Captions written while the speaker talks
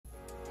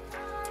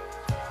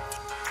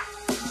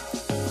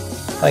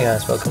Hi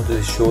guys, welcome to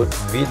this short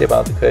video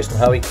about the question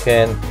how we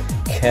can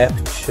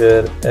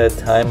capture a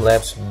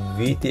time-lapse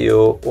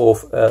video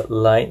of a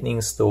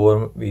lightning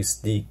storm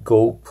with the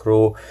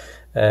GoPro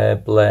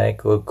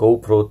Black or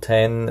GoPro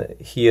 10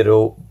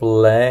 Hero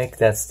Black.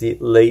 That's the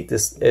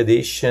latest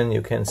edition.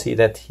 You can see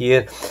that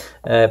here.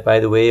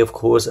 By the way, of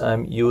course,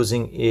 I'm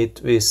using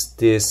it with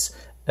this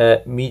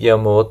media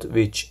mode,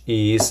 which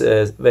is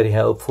very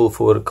helpful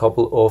for a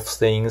couple of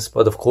things,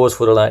 but of course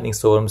for the lightning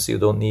storms you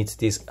don't need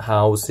this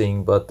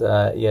housing, but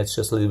yeah, it's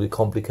just a little bit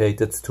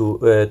complicated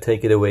to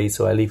take it away,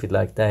 so I leave it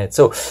like that.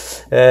 So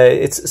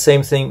it's the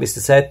same thing with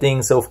the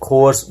settings. Of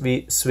course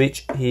we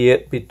switch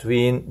here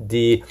between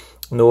the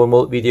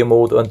normal video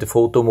mode and the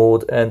photo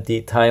mode and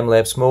the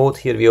time-lapse mode.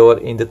 Here we are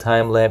in the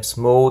time-lapse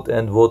mode,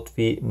 and what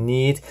we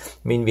need,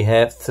 I mean, we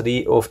have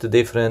three of the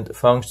different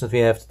functions.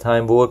 We have the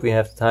time warp, we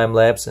have the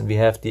time-lapse, and we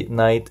have the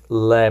night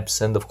lapse.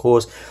 And of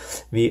course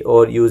we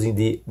are using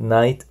the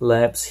night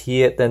lapse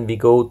here. Then we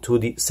go to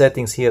the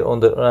settings here on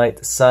the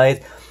right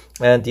side,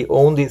 and the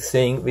only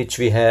thing which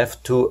we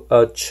have to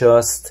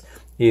adjust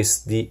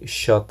is the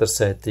shutter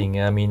setting.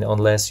 I mean,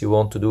 unless you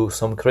want to do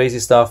some crazy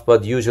stuff,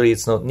 but usually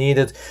it's not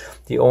needed.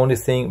 The only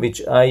thing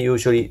which I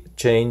usually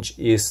change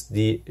is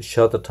the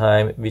shutter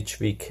time,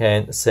 which we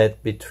can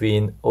set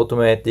between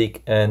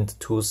automatic and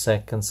 2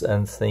 seconds,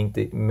 and think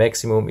the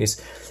maximum is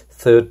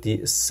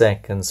 30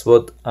 seconds.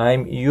 What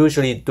I'm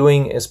usually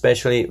doing,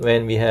 especially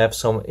when we have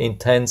some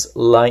intense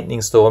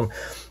lightning storm,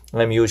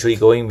 I'm usually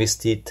going with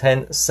the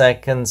 10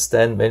 seconds.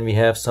 Then when we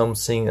have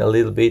something a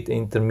little bit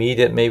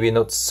intermediate, maybe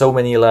not so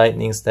many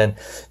lightnings, then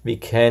we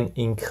can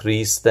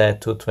increase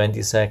that to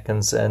 20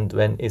 seconds. And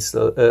when it's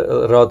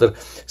a rather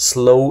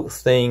slow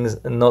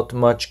things, not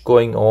much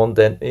going on,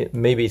 then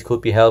maybe it could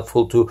be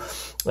helpful to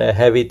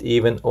have it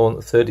even on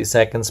 30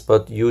 seconds,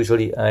 but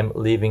usually I'm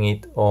leaving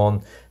it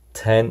on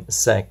 10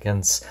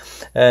 seconds.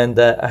 And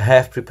I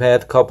have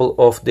prepared a couple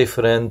of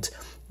different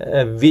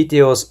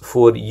videos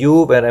for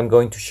you where I'm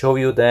going to show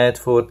you that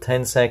for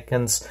 10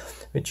 seconds,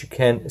 which you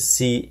can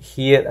see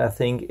here. I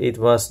think it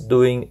was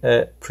doing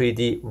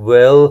pretty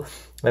well.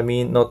 I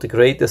mean, not the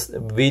greatest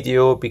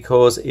video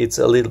because it's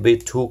a little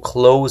bit too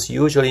close.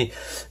 Usually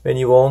when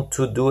you want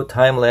to do a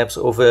time lapse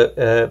of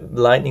a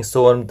lightning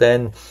storm,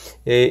 then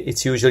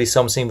it's usually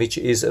something which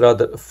is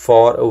rather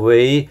far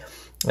away.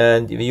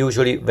 And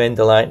usually when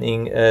the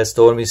lightning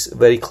storm is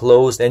very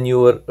close, then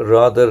you are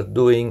rather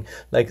doing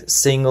like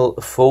single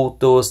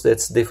photos.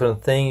 That's a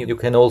different thing. You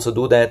can also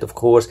do that, of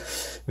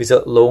course, with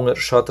a longer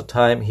shutter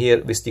time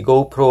here with the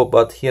GoPro,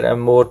 but here I'm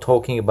more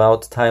talking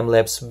about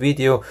time-lapse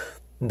video.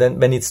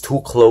 Then when it's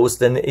too close,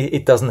 then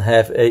it doesn't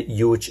have a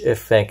huge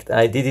effect.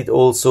 I did it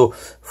also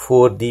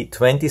for the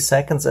 20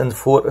 seconds, and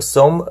for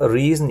some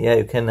reason, yeah,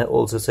 you can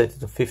also set it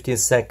to 15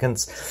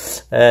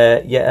 seconds.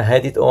 Yeah, I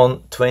had it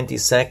on 20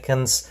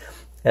 seconds.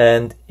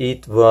 And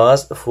it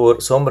was for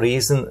some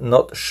reason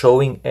not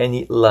showing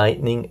any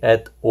lightning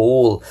at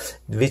all,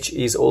 which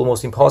is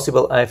almost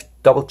impossible. I've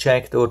double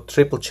checked or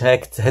triple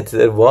checked that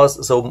there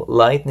was some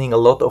lightning, a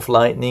lot of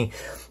lightning,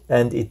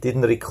 and it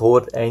didn't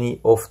record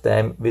any of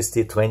them with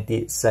the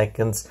 20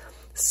 seconds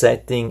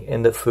setting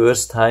in the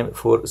first time.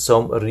 For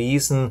some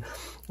reason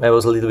I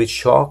was a little bit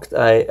shocked.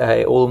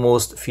 I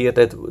almost feared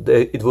that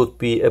it would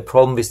be a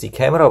problem with the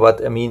camera,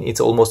 but I mean, it's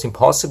almost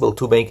impossible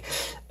to make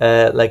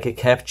like a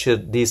capture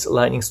this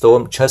lightning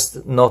storm,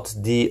 just not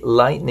the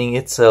lightning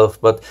itself.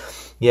 But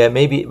yeah,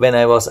 maybe when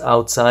I was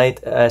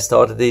outside, I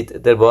started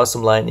it, there was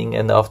some lightning,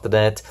 and after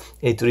that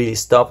it really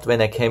stopped.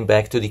 When I came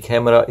back to the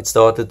camera, it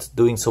started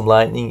doing some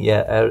lightning.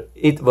 Yeah,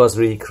 it was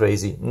really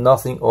crazy,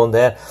 nothing on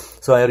there.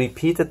 So I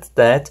repeated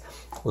that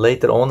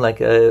later on,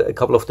 like a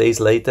couple of days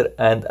later,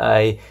 and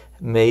I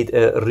made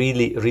a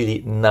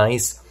really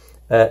nice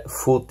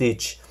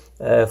footage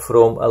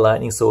from a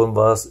lightning storm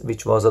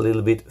which was a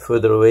little bit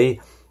further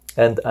away,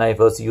 and I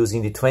was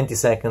using the 20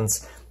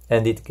 seconds,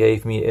 and it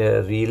gave me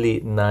a really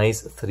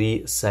nice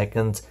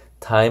 3-second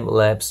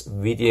time-lapse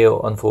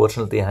video.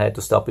 Unfortunately I had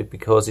to stop it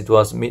because it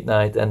was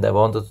midnight and I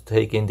wanted to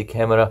take in the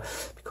camera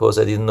because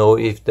I didn't know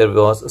if there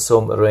was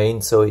some rain.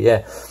 So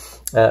yeah,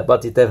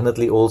 but it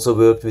definitely also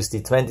worked with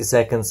the 20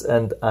 seconds,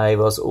 and I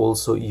was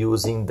also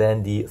using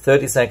then the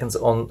 30 seconds.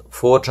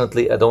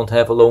 Unfortunately, I don't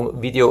have a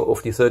long video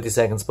of the 30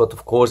 seconds, but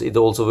of course it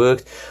also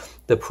worked.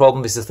 The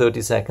problem with the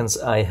 30 seconds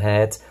I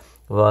had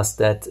was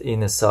that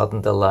in a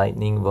sudden the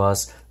lightning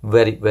was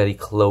very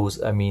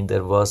close. I mean,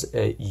 there was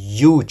a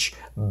huge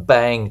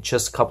bang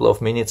just a couple of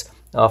minutes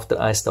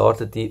after I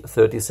started the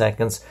 30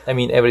 seconds. I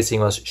mean, everything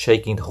was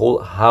shaking, the whole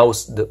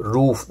house, the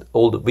roof,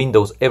 all the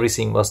windows,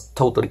 everything was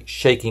totally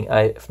shaking.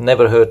 I've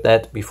never heard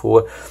that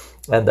before.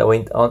 And I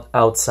went on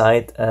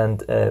outside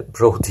and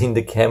brought in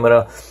the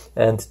camera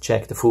and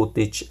checked the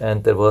footage,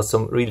 and there was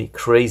some really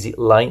crazy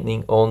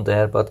lightning on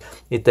there, but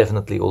it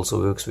definitely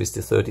also works with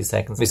the 30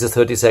 seconds. With the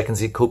 30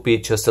 seconds it could be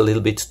just a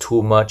little bit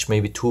too much,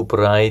 maybe too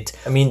bright.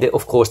 I mean,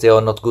 of course they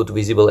are not good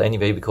visible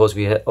anyway, because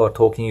we are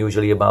talking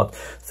usually about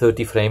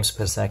 30 frames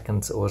per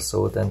second or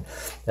so then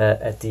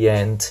at the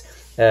end.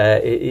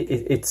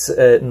 it's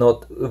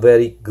not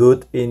very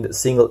good in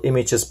single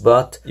images,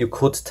 but you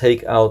could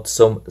take out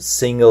some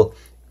single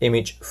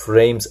image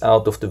frames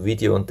out of the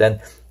video, and then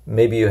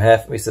maybe you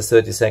have with the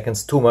 30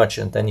 seconds too much,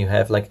 and then you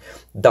have like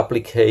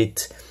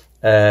duplicate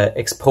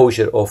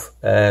exposure of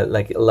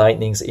like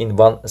lightnings in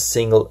one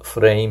single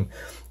frame,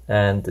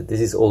 and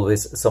this is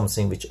always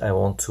something which I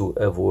want to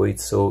avoid.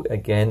 So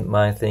again,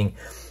 my thing,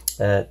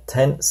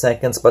 10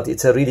 seconds, but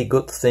it's a really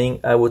good thing.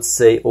 I would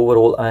say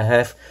overall I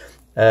have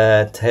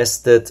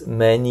tested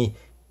many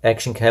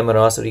action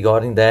cameras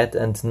regarding that,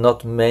 and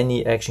not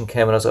many action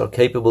cameras are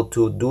capable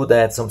to do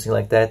that, something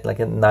like that, like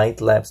a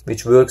night lapse,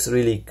 which works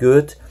really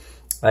good.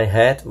 I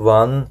had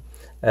one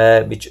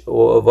which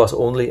was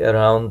only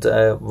around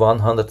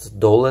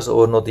 $100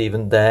 or not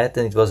even that,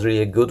 and it was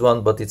really a good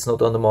one, but it's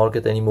not on the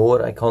market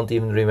anymore. I can't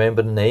even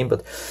remember the name,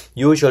 but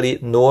usually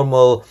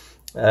normal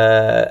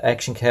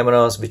action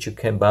cameras which you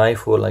can buy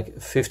for like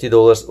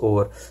 $50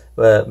 or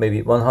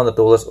maybe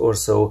 $100 or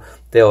so,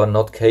 they are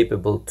not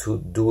capable to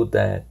do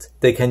that.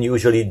 They can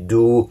usually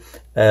do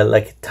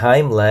like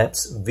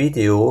time-lapse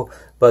video,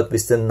 but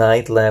with the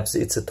night lapse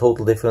it's a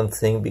total different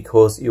thing,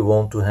 because you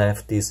want to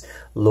have this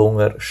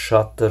longer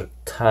shutter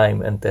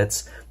time, and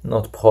that's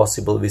not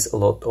possible with a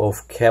lot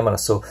of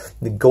cameras. So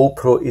the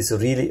GoPro is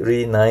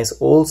really nice.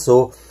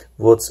 Also,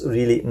 what's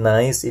really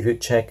nice, if you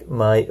check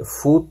my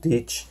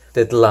footage,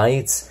 that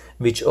lights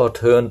which are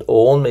turned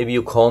on, maybe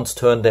you can't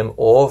turn them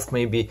off,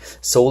 maybe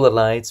solar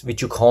lights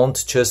which you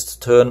can't just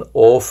turn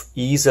off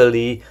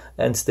easily,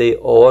 and they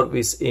are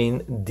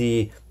within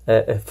the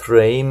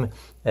frame,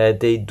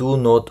 they do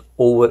not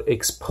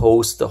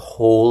overexpose the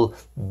whole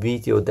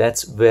video.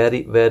 That's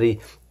very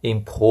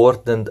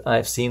important.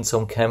 I've seen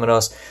some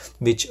cameras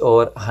which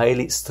are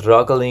highly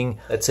struggling.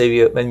 Let's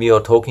say when we are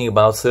talking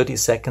about 30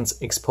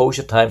 seconds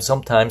exposure time,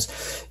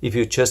 sometimes if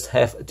you just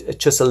have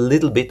just a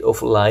little bit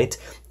of light,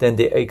 then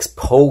they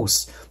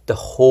expose the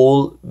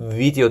whole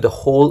video, the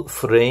whole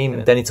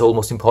frame, then it's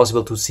almost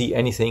impossible to see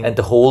anything, and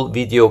the whole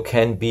video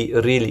can be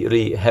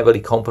really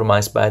heavily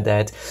compromised by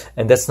that.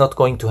 And that's not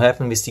going to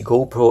happen with the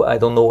GoPro. I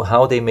don't know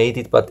how they made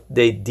it, but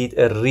they did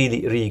a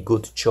really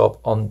good job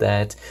on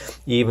that.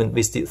 Even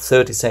with the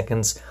 30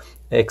 seconds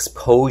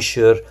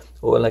exposure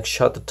or like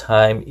shutter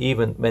time,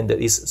 even when there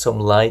is some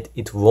light,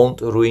 it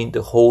won't ruin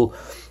the whole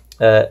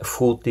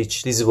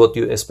footage. This is what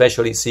you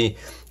especially see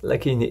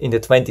like in the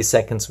 20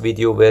 seconds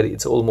video, where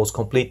it's almost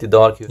completely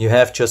dark. You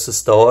have just the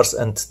stars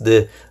and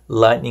the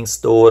lightning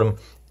storm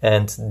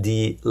and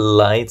the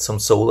lights, some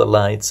solar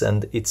lights,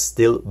 and it's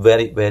still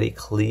very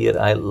clear.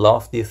 I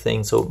love this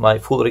thing. So my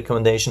full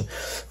recommendation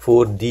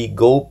for the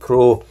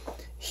GoPro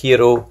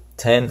Hero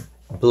 10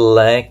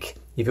 Black,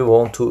 if you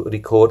want to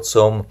record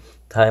some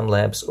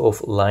time-lapse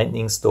of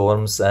lightning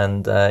storms.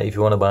 And if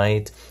you want to buy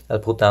it, I'll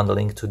put down the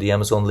link to the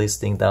Amazon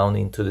listing down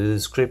into the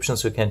description,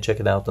 so you can check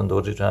it out and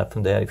order it right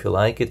from there if you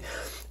like it.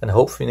 And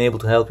hopefully been able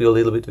to help you a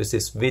little bit with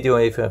this video.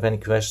 If you have any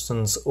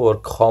questions or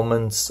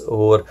comments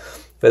or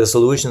better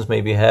solutions,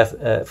 maybe you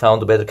have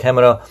found a better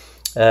camera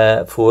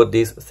for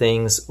these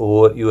things,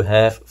 or you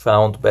have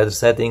found better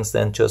settings,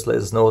 then just let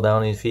us know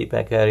down in the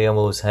feedback area. I'm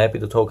always happy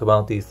to talk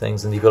about these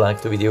things. And if you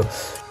liked the video,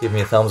 give me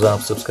a thumbs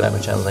up, subscribe my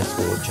channel. Thanks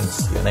for watching.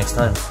 See you next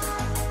time.